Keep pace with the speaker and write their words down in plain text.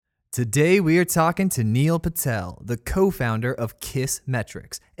Today we are talking to Neil Patel, the co-founder of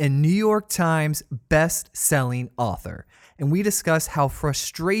Kissmetrics, and New York Times best-selling author. And we discuss how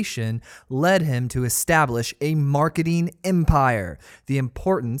frustration led him to establish a marketing empire, the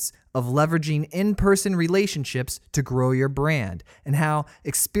importance of leveraging in-person relationships to grow your brand, and how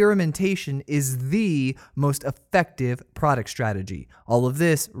experimentation is the most effective product strategy. All of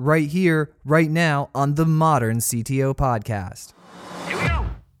this right here, right now on the Modern CTO Podcast. Here we go.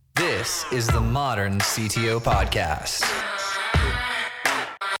 This is the Modern CTO Podcast.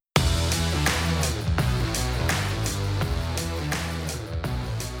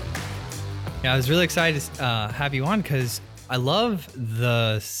 Yeah, I was really excited to have you on because I love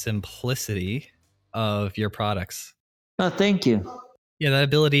the simplicity of your products. Oh, thank you. Yeah, that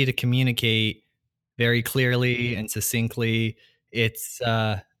ability to communicate very clearly and succinctly.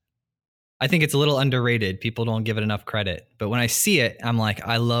 I think it's a little underrated. People don't give it enough credit. But when I see it, I'm like,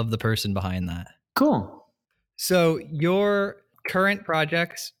 I love the person behind that. Cool. So your current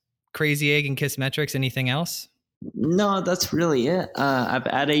projects, Crazy Egg and Kissmetrics, anything else? No, that's really it. I have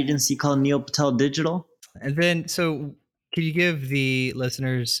an ad agency called Neil Patel Digital. And then, so could you give the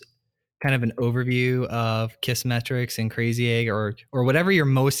listeners kind of an overview of Kissmetrics and Crazy Egg or whatever you're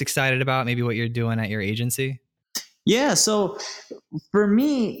most excited about, maybe what you're doing at your agency? Yeah. So for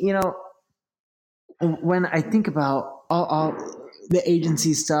me, when I think about all the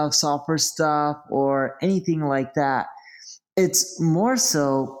agency stuff, software stuff, or anything like that, it's more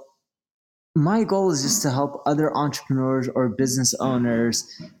so my goal is just to help other entrepreneurs or business owners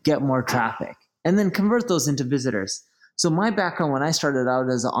get more traffic and then convert those into visitors. So my background, when I started out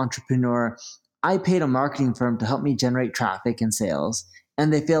as an entrepreneur, I paid a marketing firm to help me generate traffic and sales,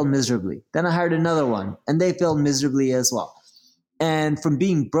 and they failed miserably. Then I hired another one, and they failed miserably as well. And from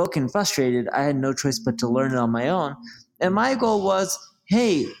being broke and frustrated, I had no choice but to learn it on my own. And my goal was,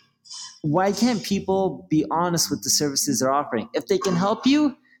 hey, why can't people be honest with the services they're offering? If they can help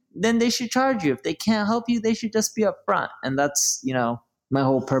you, then they should charge you. If they can't help you, they should just be upfront. And that's, my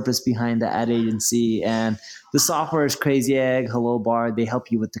whole purpose behind the ad agency. And the software is Crazy Egg, Hello Bar. They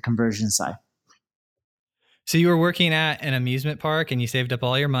help you with the conversion side. So you were working at an amusement park and you saved up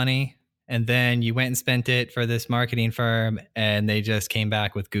all your money and then you went and spent it for this marketing firm and they just came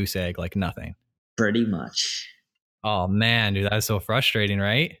back with goose egg, like nothing. Pretty much. Oh man, dude, that was so frustrating,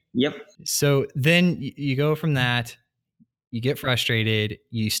 right? Yep. So then you go from that, you get frustrated,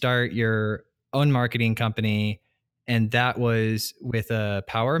 you start your own marketing company, and that was with a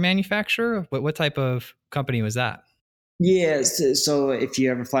power manufacturer. What type of company was that? Yeah, so if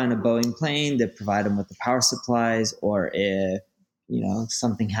you ever fly in a Boeing plane, they provide them with the power supplies, or if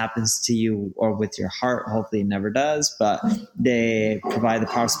something happens to you or with your heart, hopefully it never does, but they provide the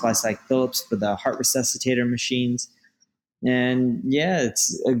power supplies like Philips for the heart resuscitator machines. And yeah,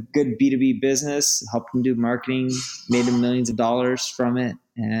 it's a good B2B business, helped them do marketing, made them millions of dollars from it.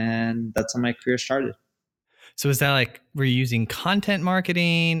 And that's how my career started. So is that like, were you using content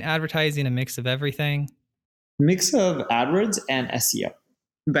marketing, advertising, a mix of everything? Mix of AdWords and SEO.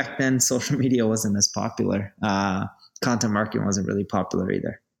 Back then, social media wasn't as popular. Content marketing wasn't really popular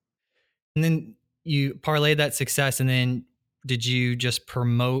either. And then you parlayed that success, and then did you just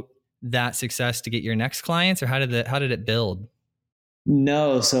promote that success to get your next clients, or how did it build?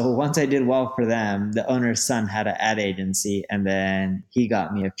 No. So once I did well for them, the owner's son had an ad agency, and then he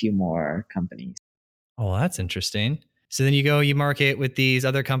got me a few more companies. Oh, that's interesting. So then you market with these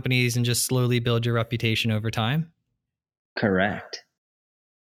other companies and just slowly build your reputation over time? Correct.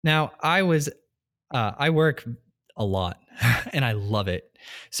 Now, I work a lot and I love it.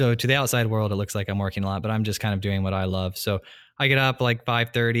 So to the outside world, it looks like I'm working a lot, but I'm just kind of doing what I love. So I get up like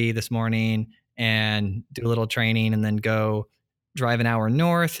 5:30 this morning and do a little training and then go drive an hour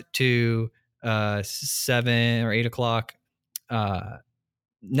north to 7 or 8 o'clock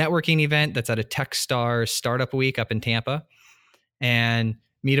networking event that's at a Techstars startup week up in Tampa, and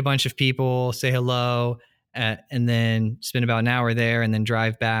meet a bunch of people, say hello, and then spend about an hour there and then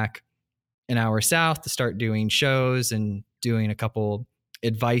drive back an hour south to start doing shows and doing a couple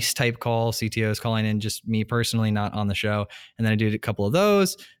advice type calls, CTOs calling in, just me personally, not on the show. And then I did a couple of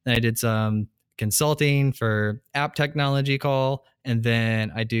those. Then I did some consulting for app technology call. And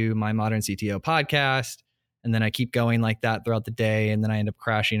then I do my Modern CTO podcast. And then I keep going like that throughout the day. And then I end up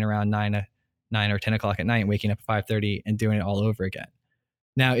crashing around 9 or 10 o'clock at night, waking up at 5:30 and doing it all over again.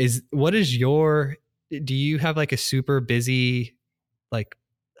 Now, do you have like a super busy, like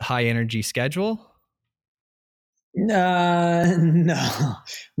high energy schedule? No.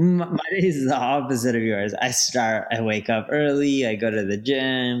 My days is the opposite of yours. I wake up early, I go to the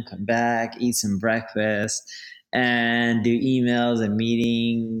gym, come back, eat some breakfast, and do emails and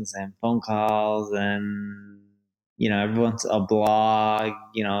meetings and phone calls and everyone's a blog.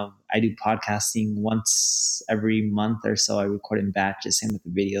 I do podcasting once every month or so. I record in batches, same with the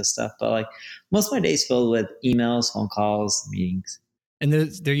video stuff. But like most of my days filled with emails, phone calls, meetings. And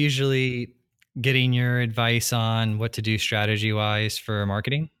they're usually getting your advice on what to do strategy wise for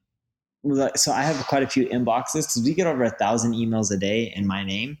marketing. So I have quite a few inboxes because we get over 1,000 emails a day in my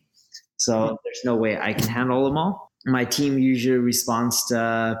name. So there's no way I can handle them all. My team usually responds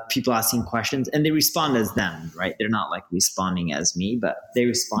to people asking questions, and they respond as them, right? They're not like responding as me, but they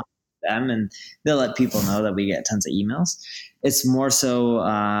respond to them, and they'll let people know that we get tons of emails. It's more so,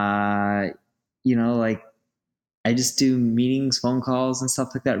 like I just do meetings, phone calls, and stuff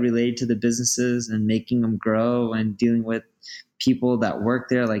like that related to the businesses and making them grow and dealing with people that work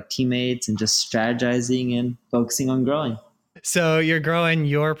there, like teammates, and just strategizing and focusing on growing. So you're growing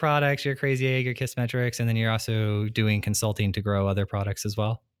your products, your Crazy Egg, your Kissmetrics, and then you're also doing consulting to grow other products as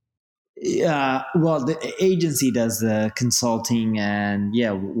well? Yeah, well, the agency does the consulting, and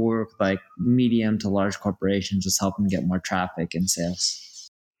work like medium to large corporations, just help them get more traffic and sales.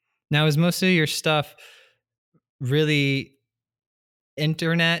 Now, is most of your stuff really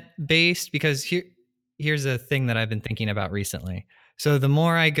internet based? Because here's a thing that I've been thinking about recently. So the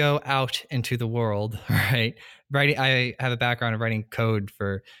more I go out into the world, right? I have a background of writing code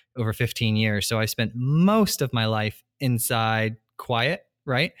for over 15 years. So I spent most of my life inside quiet,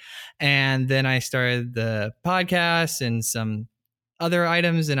 right? And then I started the podcast and some other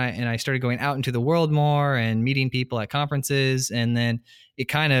items, and I started going out into the world more and meeting people at conferences, and then it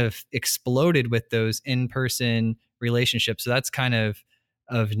kind of exploded with those in-person relationships. So that's kind of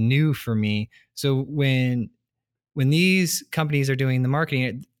new for me. So when these companies are doing the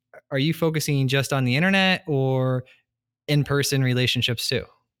marketing, are you focusing just on the internet or in-person relationships too?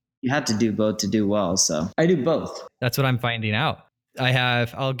 You have to do both to do well. So I do both. That's what I'm finding out.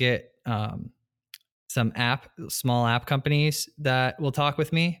 I'll get some small app companies that will talk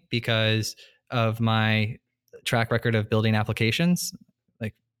with me because of my track record of building applications,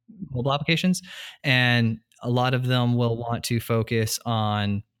 like mobile applications. And a lot of them will want to focus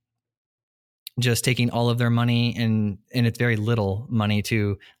on just taking all of their money, and it's very little money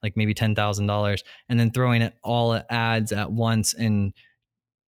too, like maybe $10,000, and then throwing it all at ads at once and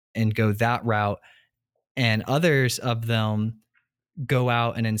go that route. And others of them go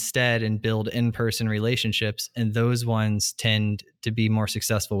out and instead and build in-person relationships, and those ones tend to be more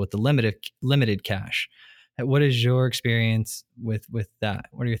successful with the limited cash. What is your experience with that?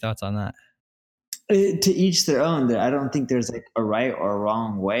 What are your thoughts on that? To each their own. I don't think there's like a right or a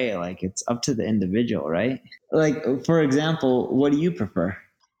wrong way. Like it's up to the individual, right? Like for example, what do you prefer?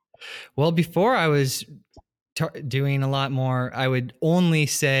 Well, before I was doing a lot more, I would only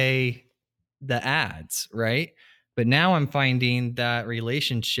say the ads, right? But now I'm finding that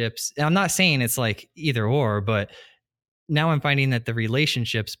relationships, and I'm not saying it's like either or, but now I'm finding that the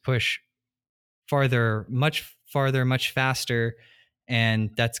relationships push farther, much faster.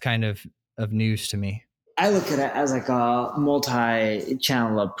 And that's kind of news to me. I look at it as like a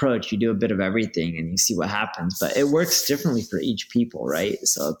multi-channel approach. You do a bit of everything and you see what happens, but it works differently for each people, right?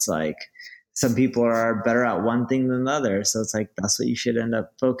 So it's like some people are better at one thing than the other. So it's like that's what you should end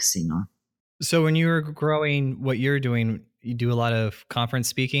up focusing on. So when you were growing what you're doing, you do a lot of conference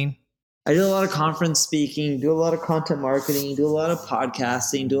speaking? I do a lot of conference speaking, do a lot of content marketing, do a lot of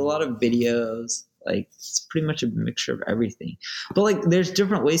podcasting, do a lot of videos. Like it's pretty much a mixture of everything. But like there's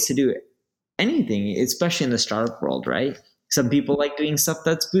different ways to do it. Anything, especially in the startup world, right? Some people like doing stuff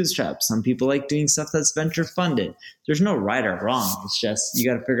that's bootstrapped. Some people like doing stuff that's venture funded. There's no right or wrong. It's just you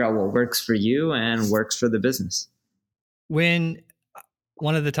got to figure out what works for you and works for the business. When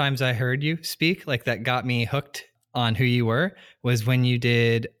one of the times I heard you speak, like that got me hooked on who you were, was when you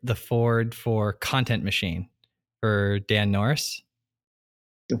did the Ford for Content Machine for Dan Norris.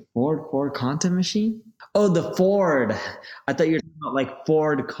 The Ford for Content Machine? Oh, the Ford. I thought you were talking about like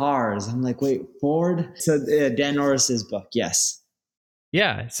Ford cars. I'm like, wait, Ford? So Dan Norris's book, yes.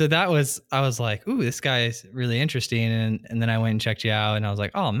 Yeah. So I was like, ooh, this guy is really interesting. And then I went and checked you out and I was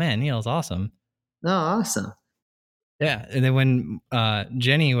like, oh man, Neil's awesome. Oh, awesome. Yeah. And then when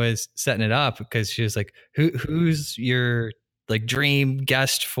Jenny was setting it up, because she was like, who's your like dream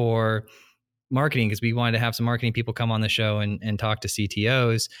guest for marketing? Because we wanted to have some marketing people come on the show and talk to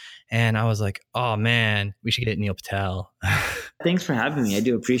CTOs. And I was like, oh man, we should get Neil Patel. Thanks for having me. I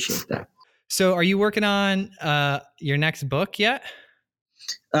do appreciate that. So are you working on your next book yet?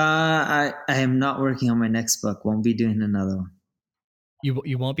 I am not working on my next book. Won't be doing another one.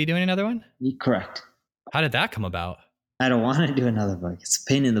 You won't be doing another one? Correct. How did that come about? I don't want to do another book. It's a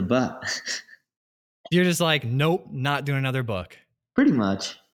pain in the butt. You're just like, nope, not doing another book. Pretty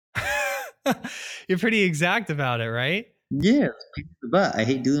much. You're pretty exact about it, right? Yeah, but I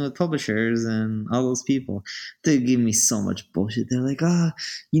hate dealing with publishers and all those people. They give me so much bullshit. They're like,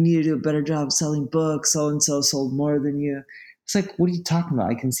 you need to do a better job selling books. So and so sold more than you. It's like, what are you talking about?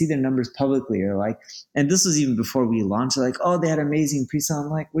 I can see their numbers publicly. Or like, and this was even before we launched. They're like, oh, they had amazing pre-sale. I'm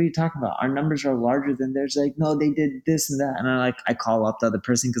like, what are you talking about? Our numbers are larger than theirs. Like, no, they did this and that. And I call up the other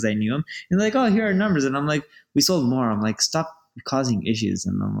person because I knew him. And they're like, oh, here are our numbers. And I'm like, we sold more. I'm like, stop causing issues.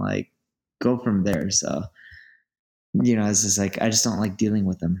 And I'm like, go from there. So. It's just like I just don't like dealing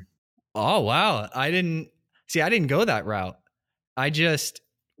with them. Oh wow. I didn't go that route. I just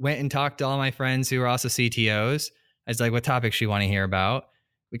went and talked to all my friends who were also CTOs. I was like, what topics do you want to hear about?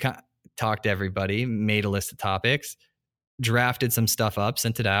 We kind of talked to everybody, made a list of topics, drafted some stuff up,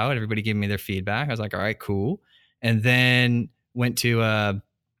 sent it out. Everybody gave me their feedback. I was like, all right, cool. And then went to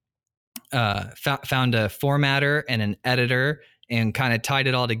found a formatter and an editor and kind of tied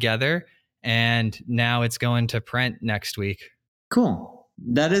it all together. And now it's going to print next week. Cool.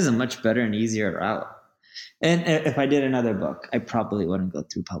 That is a much better and easier route. And if I did another book, I probably wouldn't go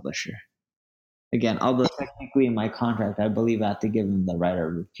through publisher. Again, although technically in my contract, I believe I have to give them the right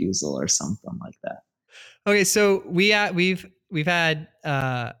of refusal or something like that. Okay, so we've had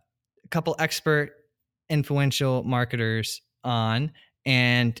a couple expert influential marketers on,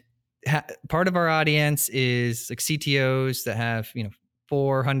 and part of our audience is like CTOs that have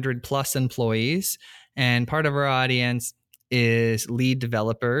 400 plus employees, and part of our audience is lead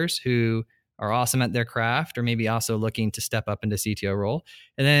developers who are awesome at their craft or maybe also looking to step up into CTO role.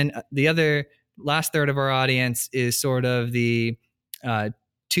 And then the other last third of our audience is sort of the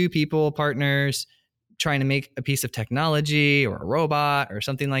two people partners trying to make a piece of technology or a robot or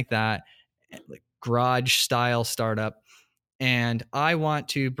something like that, like garage style startup. And I want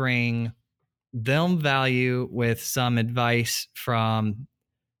to bring them value with some advice from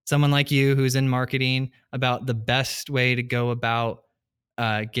someone like you who's in marketing about the best way to go about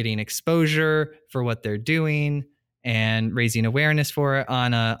getting exposure for what they're doing and raising awareness for it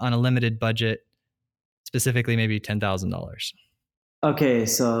on a limited budget, specifically maybe $10,000. Okay,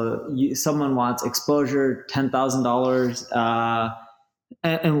 so someone wants exposure, $10,000.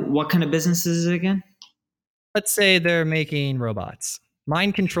 And what kind of business is it again? Let's say they're making robots,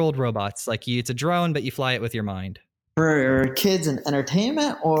 mind-controlled robots. Like it's a drone, but you fly it with your mind. For kids and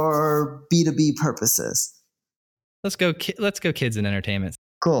entertainment or B2B purposes? Let's go kids and entertainment.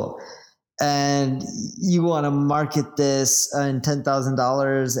 Cool. And you want to market this in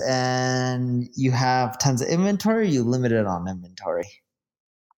 $10,000 and you have tons of inventory, you limit it on inventory?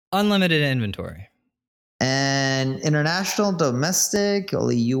 Unlimited inventory. And international, domestic,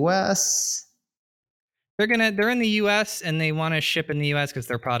 only US? They're in the US and they want to ship in the US because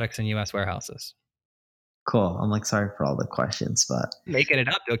their products in US warehouses. Cool. I'm like, sorry for all the questions, but making it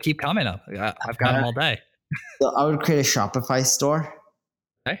up. They'll keep coming up. I've got them all day. So I would create a Shopify store.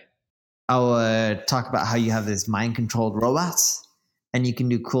 Okay. I would talk about how you have these mind-controlled robots and you can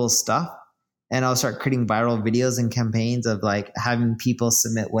do cool stuff. And I'll start creating viral videos and campaigns of like having people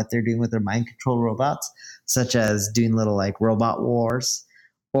submit what they're doing with their mind-controlled robots, such as doing little like robot wars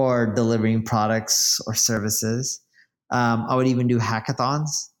or delivering products or services. I would even do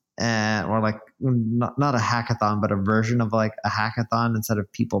hackathons or like not a hackathon, but a version of like a hackathon. Instead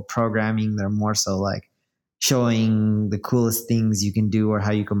of people programming, they're more so like showing the coolest things you can do or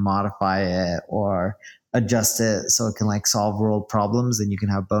how you can modify it or adjust it so it can like solve world problems and you can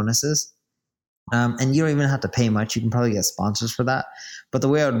have bonuses. And you don't even have to pay much. You can probably get sponsors for that. But the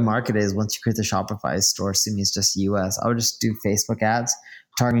way I would market it is once you create the Shopify store, assuming it's just US, I would just do Facebook ads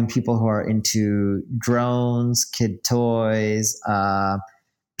targeting people who are into drones, kid toys,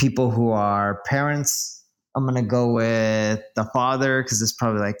 people who are parents. I'm going to go with the father because it's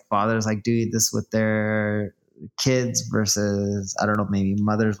probably like fathers like doing this with their kids versus, I don't know, maybe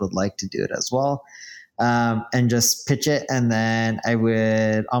mothers would like to do it as well. And just pitch it. And then I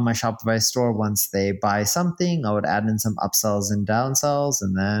would, on my Shopify store, once they buy something, I would add in some upsells and downsells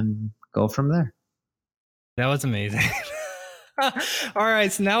and then go from there. That was amazing. All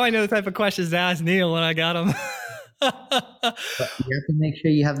right. So now I know the type of questions to ask Neil when I got them. But you have to make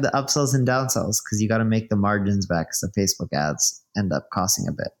sure you have the upsells and downsells because you got to make the margins back because the Facebook ads end up costing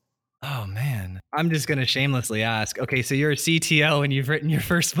a bit. Oh, man. I'm just going to shamelessly ask. Okay. So you're a CTO and you've written your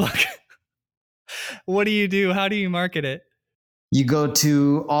first book. What do you do? How do you market it? You go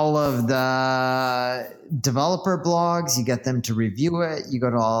to all of the developer blogs, you get them to review it. You go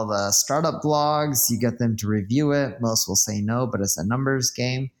to all the startup blogs, you get them to review it. Most will say no, but it's a numbers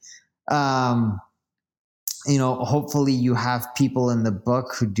game. hopefully you have people in the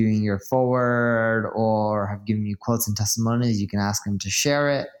book who doing your forward or have given you quotes and testimonies. You can ask them to share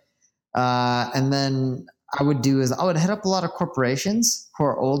it. And then I would hit up a lot of corporations who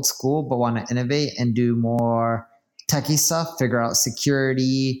are old school but want to innovate and do more techie stuff, figure out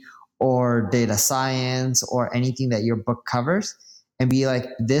security or data science or anything that your book covers, and be like,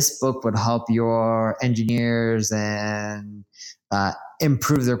 this book would help your engineers and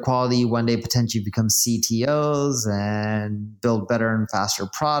improve their quality, one day potentially become CTOs and build better and faster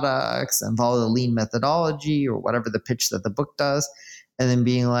products and follow the lean methodology or whatever the pitch that the book does. And then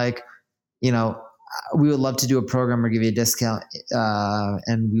being like, we would love to do a program or give you a discount,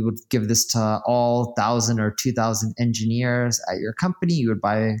 and we would give this to all 1,000 or 2,000 engineers at your company. You would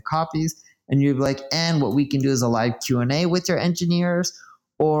buy copies, and you'd be like, and what we can do is a live Q&A with your engineers,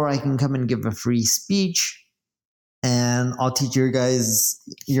 or I can come and give a free speech, and I'll teach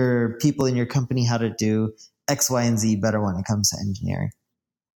your people in your company how to do X, Y, and Z better when it comes to engineering.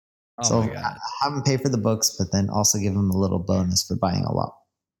 So have them pay for the books, but then also give them a little bonus for buying a lot.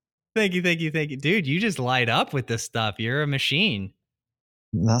 Thank you. Dude, you just light up with this stuff. You're a machine.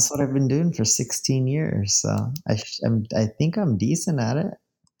 That's what I've been doing for 16 years. So I think I'm decent at it.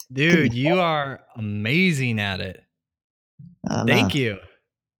 Dude, you are amazing at it. Thank you.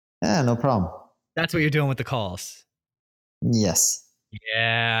 Yeah, no problem. That's what you're doing with the calls. Yes.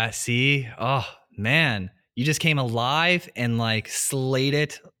 Yeah, see? Oh, man. You just came alive and slayed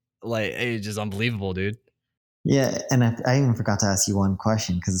it. It's just unbelievable, dude. Yeah, and I even forgot to ask you one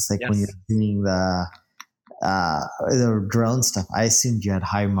question, because it's when you're doing the drone stuff, I assumed you had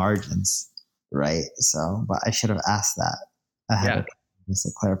high margins, right? So, but I should have asked that. I had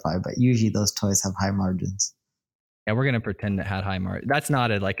to clarify, but usually those toys have high margins. Yeah, we're gonna pretend it had high margins. That's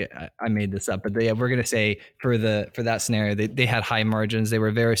not I made this up, but we're gonna say for that scenario, they had high margins. They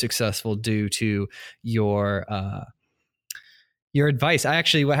were very successful due to your advice.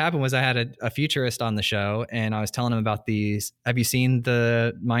 What happened was I had a futurist on the show, and I was telling him about these. Have you seen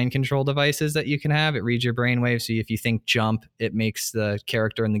the mind control devices that you can have? It reads your brainwaves. So if you think jump, it makes the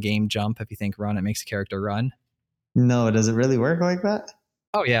character in the game jump. If you think run, it makes the character run. No, does it really work like that?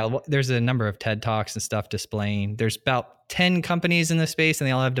 Oh yeah. Well, there's a number of TED Talks and stuff displaying. There's about 10 companies in this space, and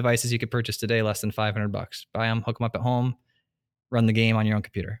they all have devices you could purchase today, less than $500. Buy them, hook them up at home, run the game on your own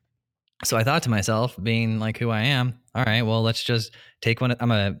computer. So I thought to myself, being who I am, all right, well, let's just take one.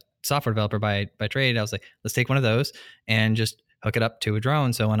 I'm a software developer by trade. I was like, let's take one of those and just hook it up to a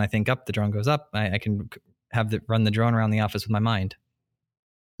drone. So when I think up, the drone goes up. I can run the drone around the office with my mind.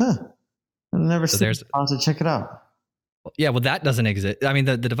 Huh. I've never seen it. I'll have to check it out. Yeah, well, that doesn't exist. I mean,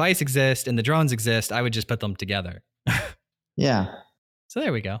 the device exists and the drones exist. I would just put them together. Yeah. So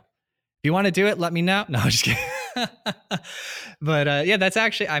there we go. If you want to do it, let me know. No, I'm just kidding. But that's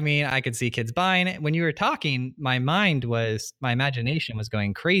actually, I could see kids buying it. When you were talking, my imagination was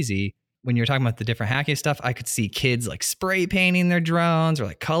going crazy. When you were talking about the different hacking stuff, I could see kids spray painting their drones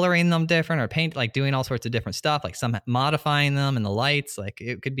or coloring them different, or doing all sorts of different stuff, some modifying them and the lights.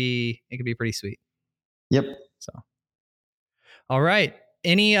 It could be pretty sweet. Yep. So, all right.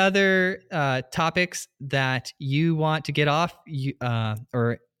 Any other topics that you want to get off,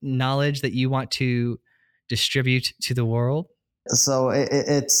 or knowledge that you want to distribute to the world? So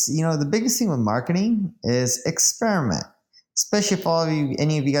it's the biggest thing with marketing is experiment. Especially if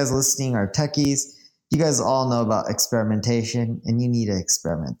any of you guys listening are techies, you guys all know about experimentation, and you need to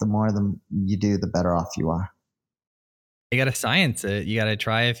experiment. The more you do, the better off you are. You got to science it. You got to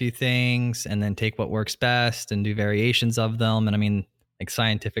try a few things and then take what works best and do variations of them. And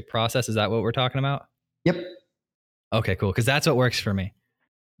scientific process. Is that what we're talking about? Yep. Okay, cool. Because that's what works for me.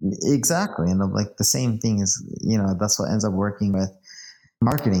 Exactly. And the same thing is, that's what ends up working with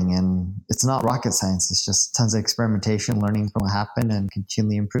marketing. And it's not rocket science. It's just tons of experimentation, learning from what happened, and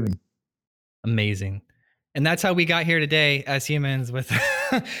continually improving. Amazing. And that's how we got here today as humans, with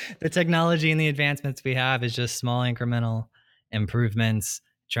the technology and the advancements we have, is just small incremental improvements,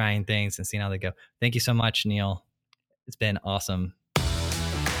 trying things and seeing how they go. Thank you so much, Neil. It's been awesome.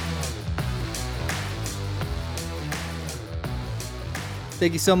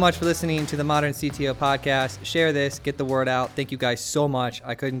 Thank you so much for listening to the Modern CTO podcast. Share this, get the word out. Thank you guys so much.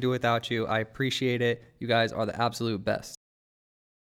 I couldn't do it without you. I appreciate it. You guys are the absolute best.